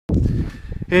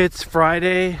It's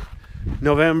Friday,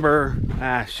 November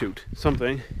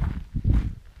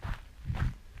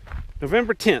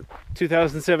 10th,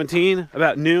 2017,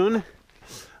 about noon.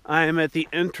 I am at the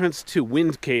entrance to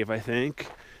Wind Cave, I think.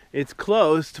 It's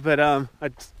closed, but I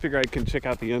figure I can check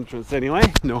out the entrance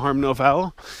anyway. No harm, no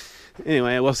foul.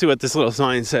 Anyway, we'll see what this little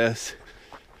sign says.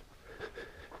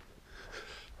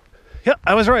 Yep,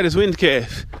 I was right, it's Wind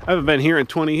Cave. I haven't been here in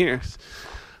 20 years.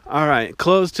 Alright,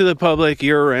 closed to the public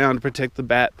year-round, protect the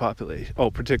bat population.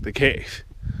 Oh, protect the cave.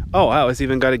 Oh, wow, it's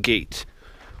even got a gate.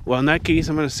 Well, in that case,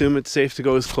 I'm going to assume it's safe to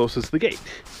go as close as the gate.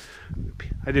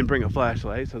 I didn't bring a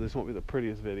flashlight, so this won't be the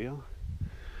prettiest video.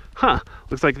 Huh,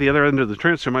 looks like the other end of the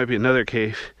trench there might be another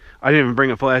cave. I didn't even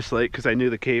bring a flashlight because I knew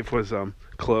the cave was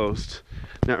closed.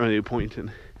 Not really a point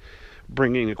in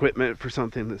bringing equipment for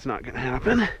something that's not going to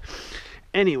happen.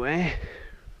 Anyway,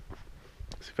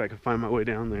 let's see if I can find my way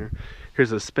down there.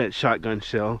 Here's a spent shotgun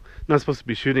shell. Not supposed to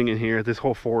be shooting in here. This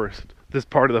whole forest, this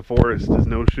part of the forest is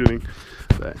no shooting.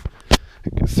 But I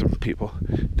guess some people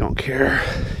don't care.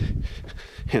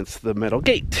 Hence the metal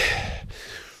gate.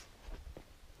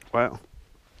 Wow.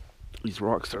 These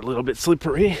rocks are a little bit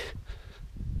slippery.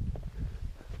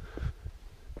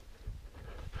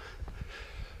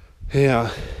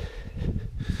 Yeah.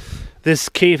 This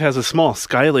cave has a small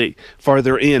skylight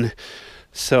farther in.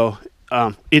 So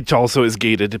it also is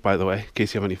gated, by the way, in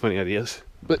case you have any funny ideas.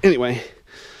 But anyway,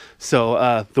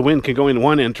 so the wind can go in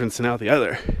one entrance and out the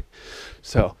other.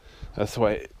 So that's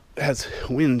why it has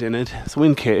wind in it. It's a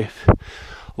wind cave. A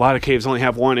lot of caves only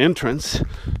have one entrance,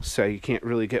 so you can't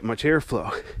really get much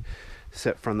airflow,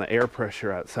 except from the air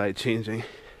pressure outside changing.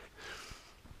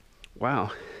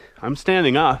 Wow, I'm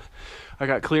standing up. I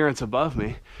got clearance above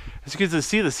me. As you can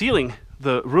see, the ceiling,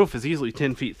 the roof is easily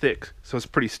 10 feet thick, so it's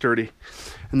pretty sturdy.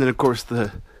 And then, of course,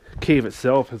 the cave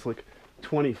itself is like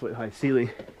 20-foot high ceiling.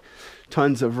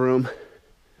 Tons of room.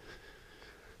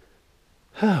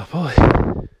 Oh, boy.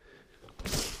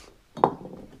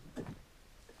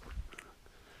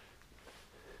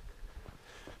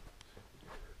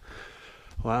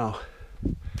 Wow.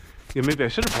 Yeah, maybe I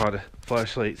should have brought a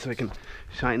flashlight so I can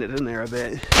shine it in there a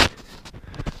bit.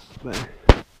 But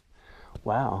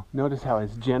wow, notice how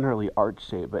it's generally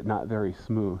arch-shaped but not very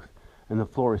smooth. And the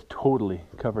floor is totally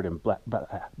covered in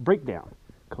breakdown,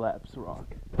 collapsed rock.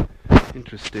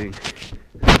 Interesting.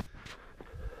 I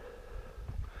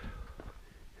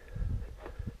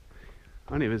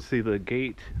don't even see the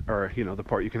gate, or, you know, the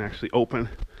part you can actually open.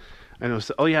 I know,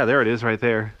 oh yeah, there it is right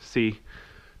there. See,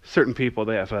 certain people,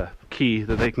 they have a key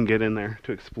that they can get in there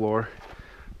to explore.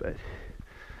 But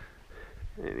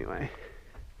anyway.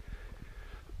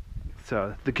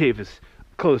 So the cave is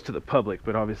closed to the public,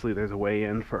 but obviously there's a way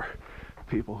in for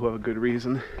people who have a good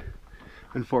reason.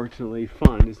 Unfortunately,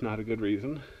 fun is not a good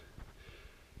reason.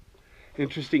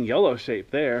 Interesting yellow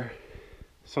shape there.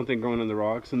 Something growing in the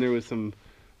rocks, and there was some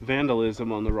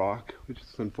vandalism on the rock, which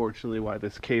is unfortunately why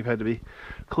this cave had to be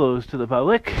closed to the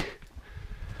public.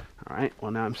 Alright,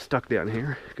 well now I'm stuck down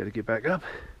here. Gotta get back up.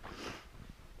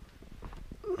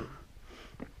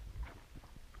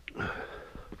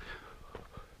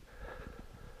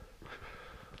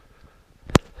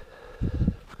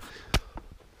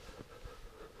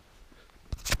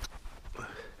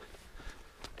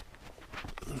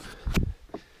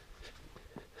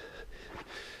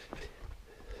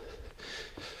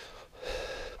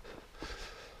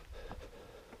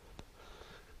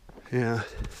 Yeah.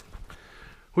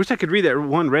 Wish I could read that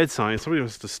one red sign. Somebody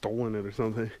must have stolen it or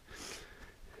something.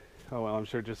 Oh well, I'm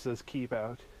sure it just says keep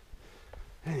out.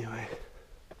 Anyway.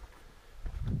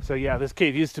 So yeah, this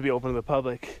cave used to be open to the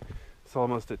public. It's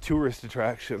almost a tourist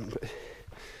attraction, but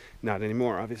not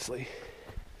anymore, obviously.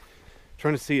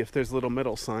 Trying to see if there's a little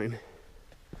metal sign.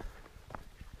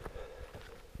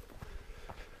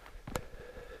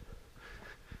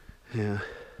 Yeah.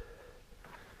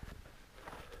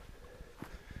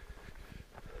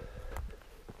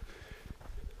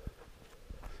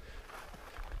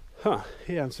 Huh,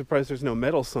 yeah, I'm surprised there's no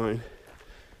metal sign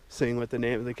saying what the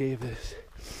name of the cave is.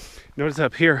 Notice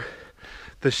up here,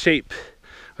 the shape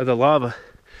of the lava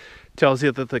tells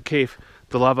you that the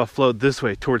lava flowed this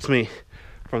way towards me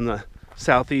from the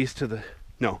southwest to the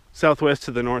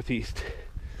northeast.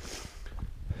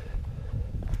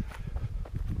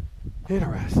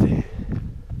 Interesting.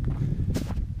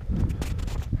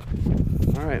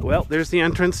 Alright, well, there's the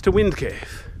entrance to Wind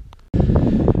Cave.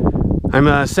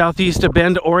 I'm southeast of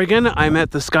Bend, Oregon. I'm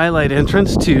at the skylight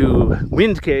entrance to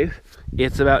Wind Cave.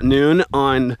 It's about noon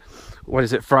on,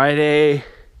 Friday,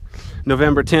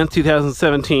 November 10th,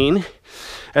 2017.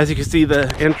 As you can see,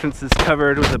 the entrance is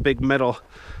covered with a big metal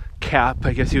cap,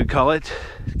 I guess you would call it,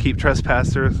 to keep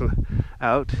trespassers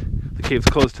out. At The cave's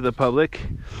closed to the public.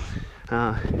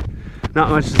 Not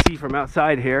much to see from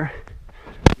outside here.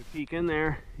 You peek in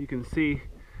there, you can see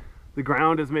the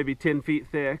ground is maybe 10 feet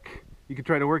thick. You can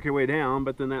try to work your way down,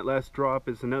 but then that last drop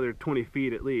is another 20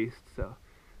 feet at least. So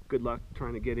good luck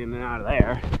trying to get in and out of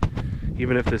there.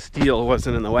 Even if the steel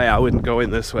wasn't in the way, I wouldn't go in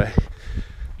this way.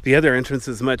 The other entrance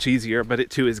is much easier, but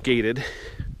it too is gated.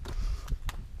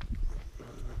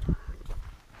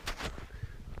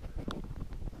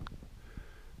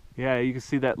 Yeah, you can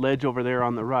see that ledge over there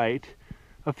on the right,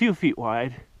 a few feet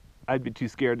wide. I'd be too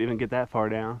scared to even get that far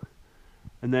down.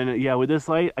 And then, yeah, with this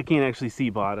light, I can't actually see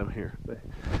bottom here, but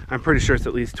I'm pretty sure it's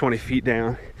at least 20 feet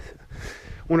down.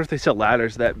 Wonder if they sell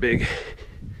ladders that big,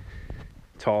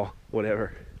 tall,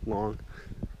 whatever, long.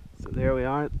 So there we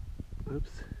are.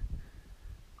 Oops.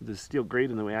 There's steel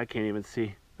grate in the way, I can't even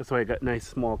see. That's why I got a nice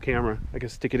small camera. I can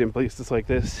stick it in places like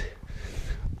this.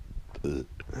 And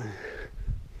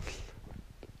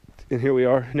here we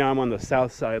are. Now I'm on the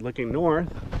south side looking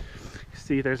north. You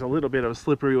see there's a little bit of a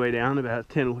slippery way down, about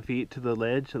 10 feet to the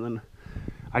ledge, and then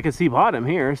I can see bottom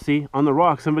here. See, on the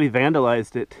rock, somebody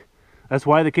vandalized it. That's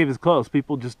why the cave is closed.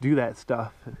 People just do that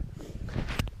stuff.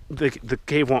 The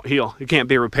cave won't heal. It can't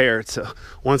be repaired. So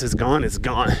once it's gone, it's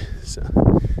gone. So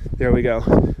there we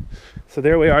go. So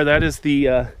there we are. That is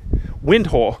the wind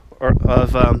hole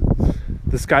of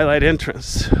the skylight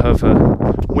entrance of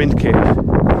Wind Cave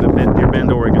near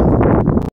Bend, Oregon.